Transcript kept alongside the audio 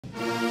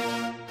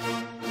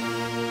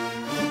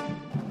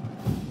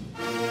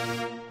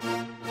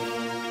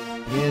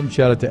in.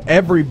 Shout out to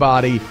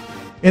everybody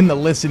in the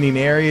listening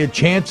area.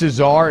 Chances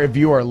are, if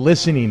you are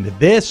listening to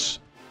this,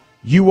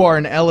 you are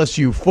an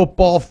LSU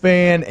football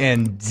fan,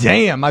 and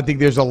damn, I think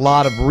there's a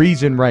lot of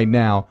reason right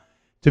now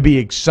to be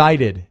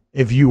excited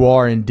if you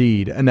are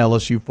indeed an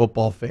LSU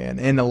football fan.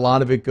 And a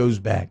lot of it goes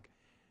back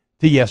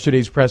to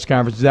yesterday's press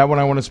conference. Is that what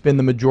I want to spend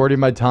the majority of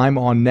my time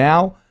on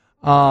now?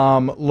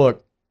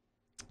 Look,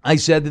 I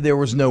said that there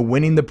was no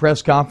winning the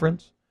press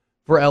conference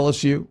for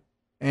LSU.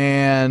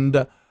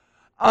 And,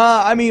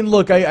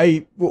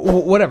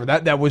 whatever,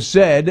 that was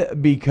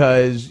said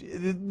because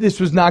this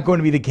was not going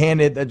to be the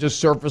candidate that just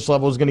surface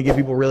level is going to get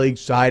people really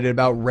excited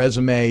about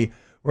resume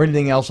or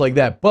anything else like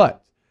that.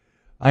 But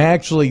I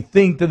actually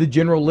think that the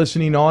general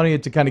listening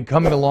audience are kind of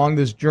coming along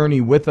this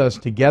journey with us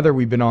together.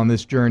 We've been on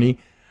this journey.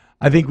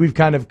 I think we've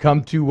kind of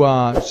come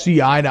to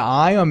see eye to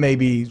eye on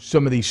maybe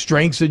some of the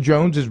strengths that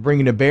Jones is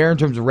bringing to bear in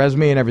terms of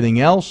resume and everything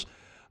else.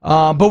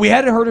 But we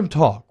hadn't heard him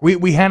talk.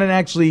 We hadn't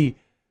actually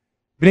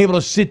been able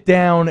to sit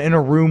down in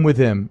a room with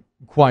him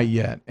quite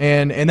yet.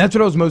 And that's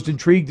what I was most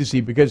intrigued to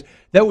see, because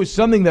that was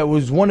something that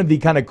was one of the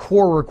kind of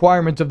core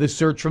requirements of this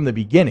search from the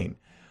beginning.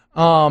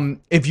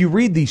 If you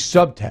read the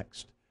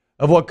subtext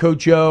of what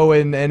Coach O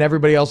and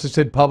everybody else has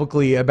said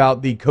publicly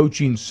about the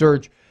coaching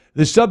search,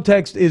 the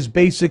subtext is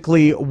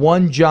basically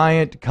one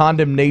giant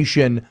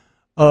condemnation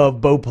of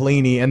Bo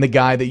Pelini and the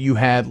guy that you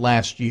had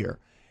last year.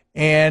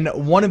 And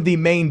one of the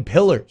main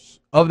pillars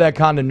of that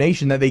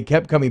condemnation that they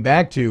kept coming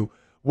back to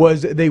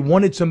was they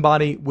wanted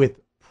somebody with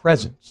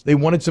presence. They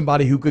wanted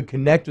somebody who could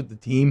connect with the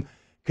team,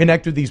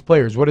 connect with these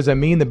players. What does that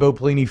mean? That Bo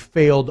Pelini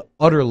failed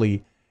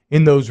utterly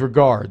in those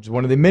regards.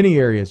 One of the many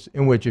areas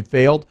in which it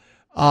failed.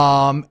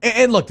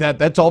 And look,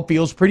 that's all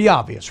feels pretty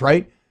obvious,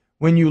 right?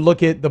 When you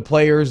look at the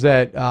players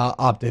that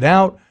opted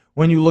out,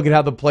 when you look at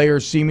how the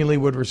players seemingly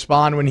would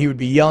respond when he would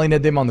be yelling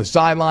at them on the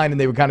sideline and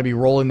they would kind of be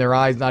rolling their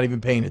eyes, not even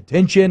paying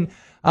attention.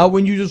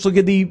 When you just look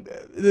at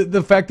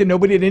the fact that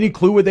nobody had any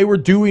clue what they were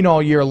doing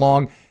all year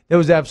long, that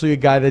was absolutely a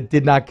guy that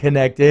did not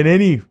connect in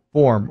any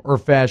form or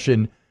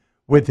fashion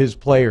with his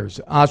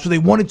players. So they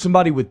wanted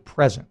somebody with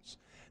presence.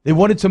 They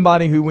wanted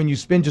somebody who, when you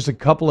spend just a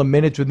couple of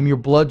minutes with them, your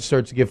blood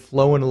starts to get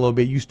flowing a little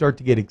bit. You start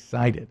to get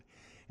excited.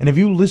 And if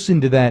you listen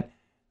to that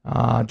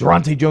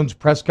Daronte Jones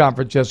press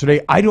conference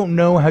yesterday, I don't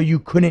know how you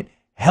couldn't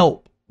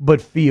help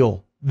but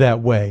feel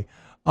that way.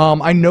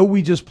 I know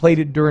we just played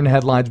it during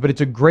headlines, but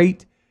it's a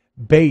great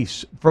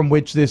base from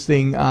which this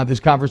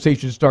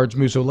conversation starts,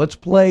 Musso. Let's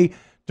play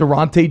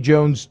Daronte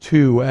Jones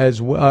 2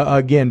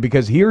 again,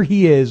 because here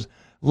he is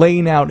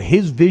laying out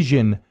his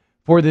vision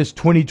for this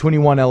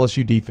 2021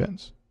 LSU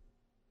defense.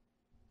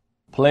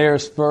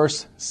 Players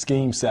first,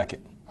 scheme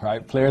second.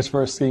 Right? Players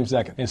first, scheme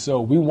second. And so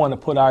we want to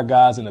put our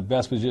guys in the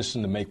best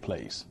position to make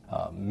plays,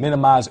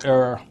 minimize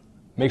error,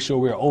 make sure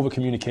we're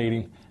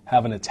over-communicating,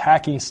 have an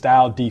attacking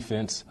style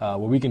defense where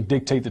we can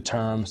dictate the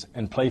terms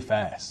and play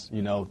fast.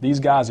 You know, these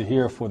guys are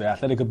here for their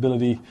athletic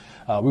ability.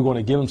 We're going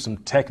to give them some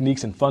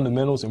techniques and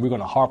fundamentals, and we're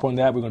going to harp on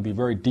that. We're going to be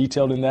very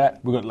detailed in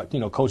that. We're going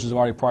to, coaches have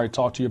already probably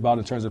talked to you about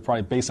in terms of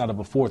probably based out of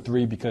a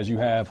 4-3, because you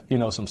have,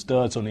 some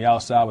studs on the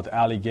outside with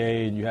Ali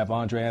Gay, and you have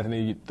Andre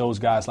Anthony, those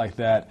guys like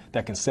that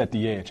can set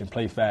the edge and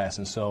play fast.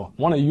 And so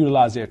want to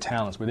utilize their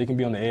talents where they can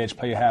be on the edge,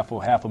 play half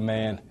a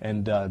man,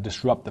 and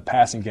disrupt the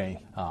passing game.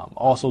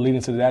 Also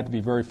leading to that, to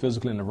be very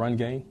physical in the run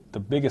game. The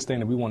biggest thing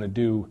that we want to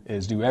do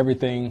is do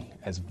everything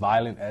as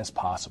violent as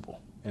possible.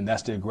 And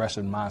that's the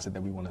aggressive mindset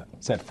that we want to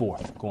set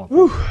forth going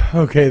forward.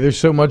 Okay, there's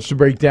so much to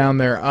break down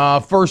there.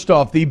 First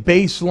off, the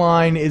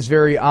baseline is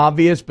very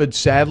obvious, but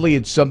sadly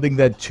it's something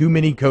that too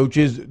many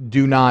coaches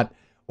do not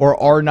or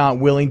are not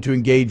willing to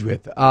engage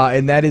with.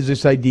 And that is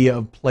this idea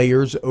of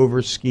players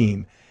over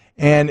scheme.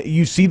 And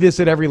you see this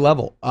at every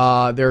level.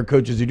 There are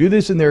coaches who do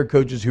this, and there are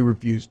coaches who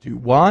refuse to.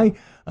 Why?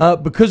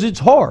 Because it's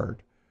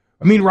hard.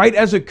 I mean, right,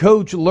 as a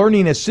coach,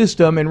 learning a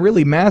system and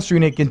really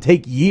mastering it can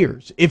take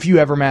years, if you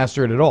ever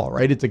master it at all,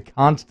 right? It's a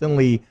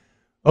constantly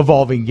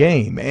evolving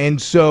game.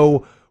 And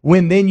so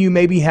when then you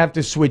maybe have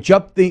to switch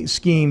up the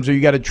schemes, or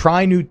you got to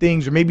try new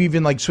things, or maybe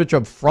even like switch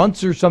up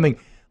fronts or something,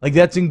 like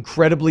that's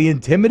incredibly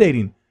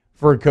intimidating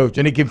for a coach.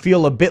 And it can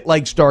feel a bit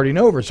like starting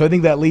over. So I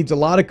think that leads a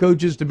lot of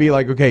coaches to be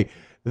like, okay,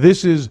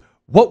 this is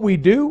what we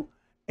do.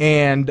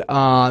 And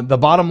the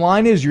bottom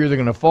line is you're either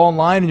going to fall in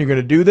line and you're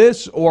going to do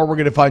this, or we're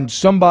going to find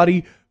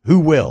somebody who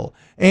will.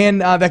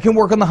 And that can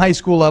work on the high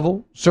school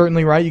level,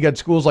 certainly, right? You got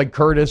schools like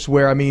Curtis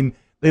where, I mean,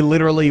 they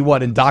literally,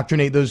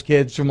 indoctrinate those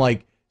kids from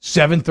like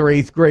 7th or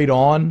 8th grade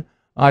on.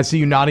 I see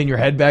you nodding your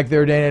head back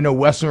there, Dan. I know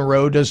Western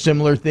Road does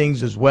similar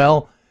things as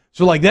well.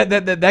 So like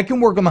that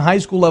can work on the high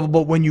school level,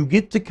 but when you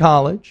get to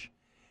college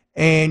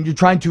and you're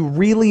trying to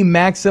really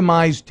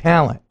maximize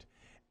talent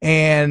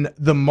and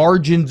the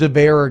margins of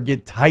error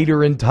get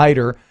tighter and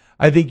tighter,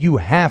 I think you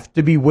have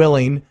to be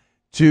willing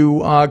to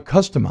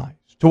customize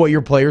to what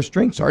your players'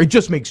 strengths are. It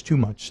just makes too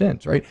much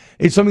sense, right?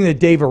 It's something that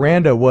Dave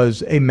Aranda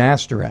was a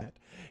master at.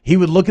 He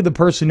would look at the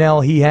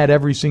personnel he had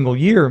every single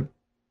year,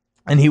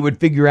 and he would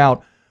figure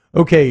out,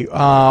 okay,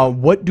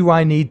 what do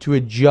I need to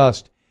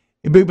adjust?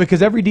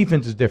 Because every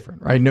defense is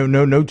different, right?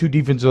 No two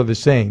defenses are the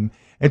same.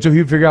 And so he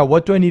would figure out,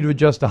 what do I need to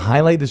adjust to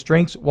highlight the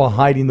strengths while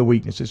hiding the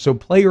weaknesses? So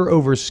player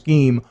over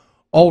scheme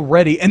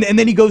already. And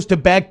then he goes to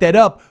back that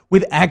up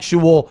with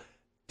actual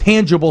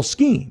tangible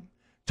scheme.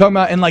 Talking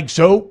about, and like,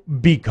 so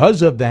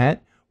because of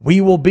that, we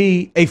will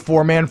be a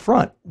four-man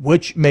front,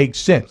 which makes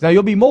sense. Now,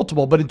 you'll be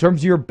multiple, but in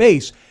terms of your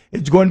base,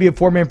 it's going to be a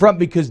four-man front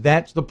because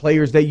that's the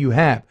players that you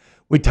have.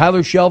 With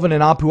Tyler Shelvin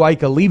and Apu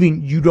Ika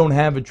leaving, you don't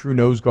have a true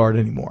nose guard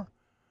anymore.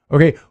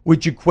 Okay,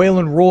 with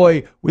Jaquelin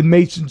Roy, with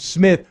Mason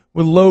Smith,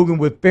 with Logan,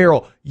 with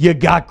Farrell, you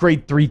got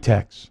great three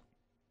techs.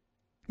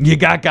 You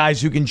got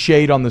guys who can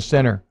shade on the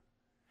center.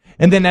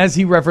 And then as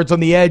he referenced on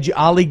the edge,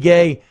 Ali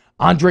Gay,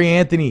 Andre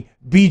Anthony,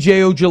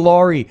 BJ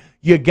Ojolari,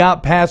 you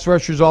got pass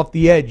rushers off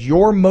the edge.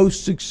 Your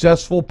most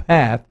successful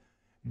path,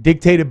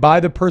 dictated by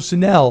the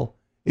personnel,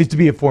 is to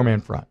be a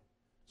four-man front.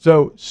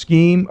 So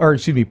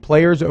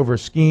players over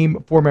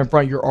scheme, four-man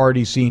front, you're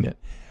already seeing it.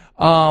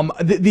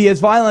 The as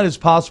violent as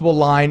possible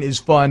line is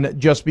fun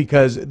just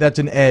because that's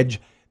an edge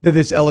that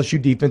this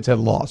LSU defense had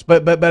lost.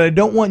 But I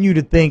don't want you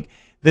to think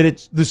that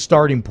it's the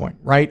starting point,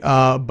 right?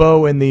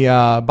 Bo in the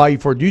Bayou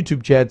Ford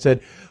YouTube chat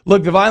said,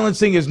 look, the violence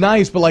thing is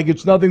nice, but like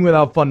it's nothing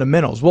without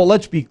fundamentals. Well,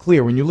 let's be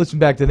clear. When you listen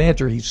back to the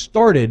answer, he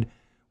started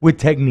with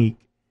technique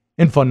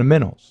and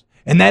fundamentals.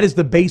 And that is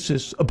the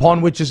basis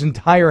upon which his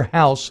entire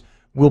house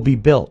will be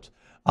built.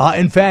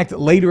 In fact,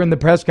 later in the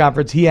press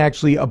conference, he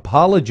actually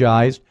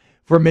apologized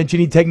for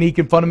mentioning technique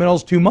and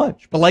fundamentals too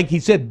much. But like he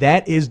said,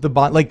 that is the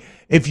bond. Like,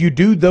 if you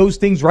do those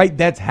things right,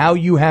 that's how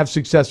you have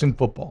success in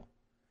football.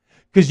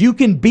 Because you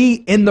can be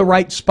in the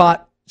right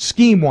spot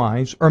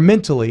scheme-wise or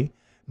mentally,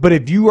 but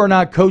if you are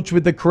not coached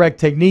with the correct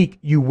technique,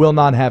 you will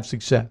not have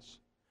success.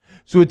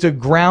 So it's a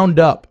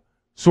ground-up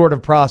sort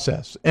of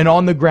process. And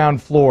on the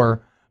ground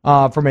floor,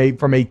 from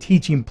a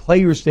teaching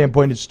player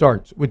standpoint, it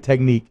starts with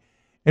technique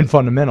and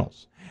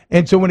fundamentals.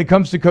 And so when it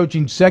comes to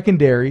coaching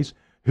secondaries,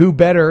 who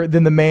better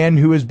than the man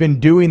who has been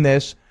doing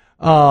this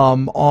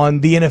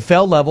on the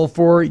NFL level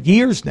for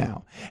years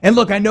now? And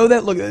look, I know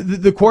that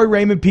the Corey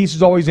Raymond piece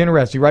is always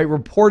interesting, right?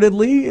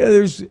 Reportedly,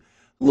 there's a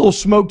little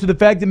smoke to the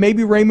fact that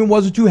maybe Raymond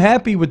wasn't too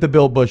happy with the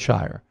Bill Busch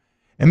hire.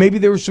 And maybe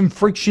there was some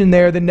friction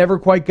there that never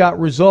quite got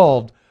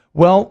resolved.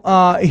 Well,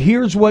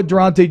 here's what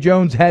Daronte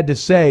Jones had to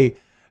say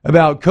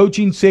about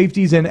coaching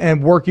safeties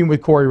and working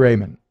with Corey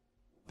Raymond.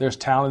 There's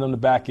talent on the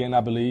back end,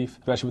 I believe,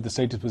 especially with the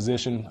safety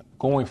position.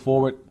 Going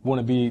forward, we want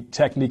to be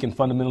technique and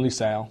fundamentally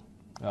sound.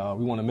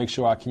 We want to make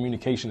sure our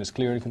communication is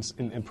clear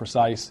and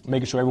precise,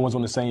 making sure everyone's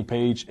on the same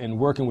page, and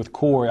working with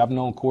Corey. I've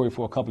known Corey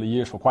for a couple of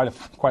years, for quite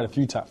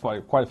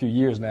a few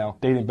years now,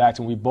 dating back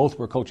to when we both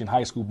were coaching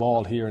high school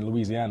ball here in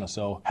Louisiana.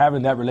 So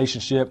having that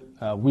relationship,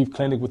 we've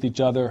clinicked with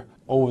each other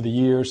over the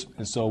years,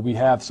 and so we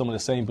have some of the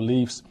same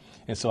beliefs.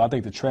 And so I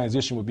think the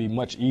transition would be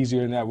much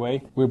easier in that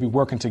way. We'll be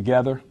working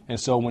together. And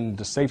so when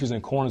the safeties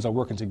and corners are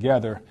working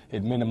together,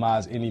 it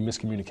minimizes any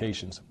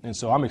miscommunications. And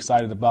so I'm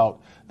excited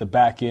about the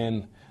back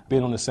end,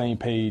 being on the same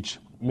page,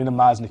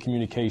 minimizing the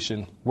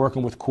communication,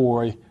 working with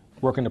Corey,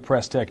 working the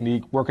press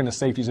technique, working the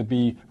safeties to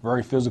be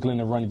very physical in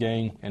the run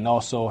game, and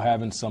also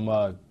having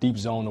some deep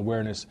zone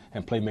awareness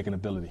and playmaking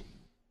ability.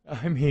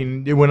 I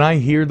mean, when I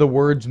hear the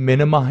words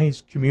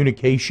minimize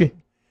communication,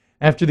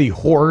 after the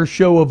horror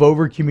show of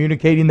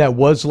over-communicating that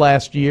was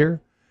last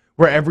year,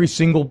 where every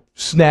single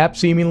snap,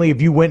 seemingly,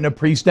 if you went in a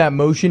pre-snap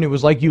motion, it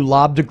was like you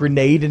lobbed a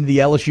grenade into the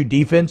LSU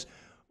defense,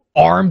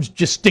 arms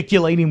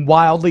gesticulating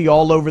wildly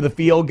all over the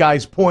field,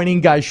 guys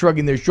pointing, guys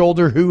shrugging their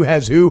shoulder, who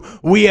has who,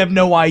 we have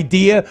no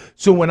idea.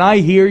 So when I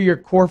hear your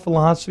core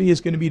philosophy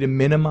is going to be to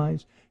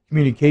minimize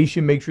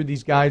communication, make sure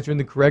these guys are in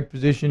the correct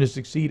position to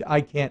succeed,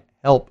 I can't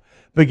help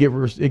but get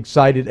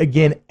excited.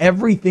 Again,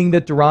 everything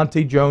that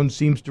Daronte Jones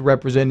seems to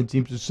represent and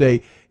seems to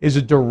say is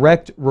a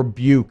direct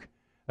rebuke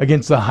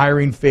against the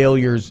hiring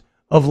failures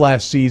of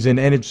last season,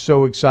 and it's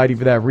so exciting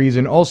for that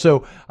reason.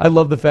 Also, I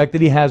love the fact that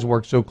he has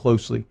worked so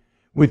closely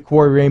with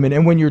Corey Raymond.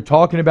 And when you're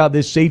talking about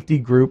this safety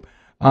group,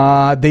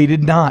 they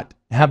did not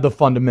have the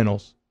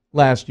fundamentals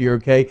last year,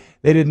 okay?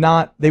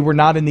 They were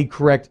not in the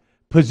correct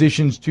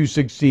positions to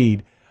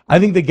succeed. I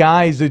think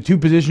the two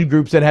position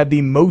groups that have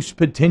the most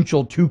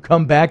potential to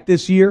come back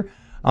this year,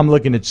 I'm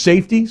looking at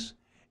safeties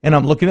and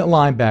I'm looking at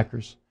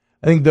linebackers.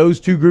 I think those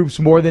two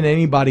groups more than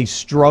anybody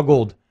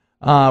struggled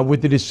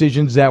with the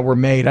decisions that were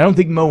made. I don't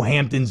think Mo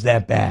Hampton's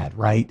that bad,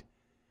 right?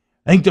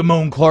 I think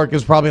Damone Clark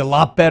is probably a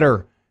lot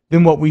better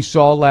than what we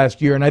saw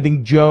last year. And I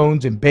think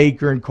Jones and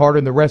Baker and Carter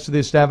and the rest of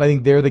this staff, I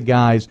think they're the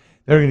guys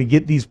that are going to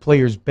get these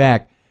players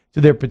back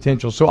to their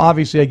potential. So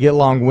obviously I get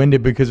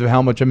long-winded because of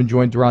how much I'm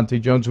enjoying Daronte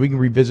Jones. We can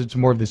revisit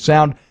some more of the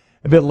sound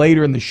a bit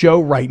later in the show.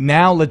 Right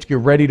now, let's get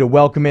ready to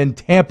welcome in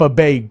Tampa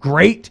Bay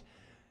great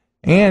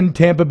and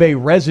Tampa Bay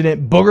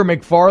resident Booger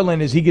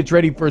McFarland as he gets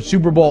ready for a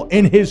Super Bowl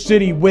in his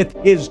city with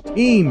his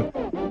team.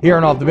 Here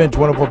on Off the Bench,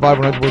 104.5,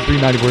 104.3,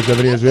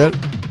 94.7 is it.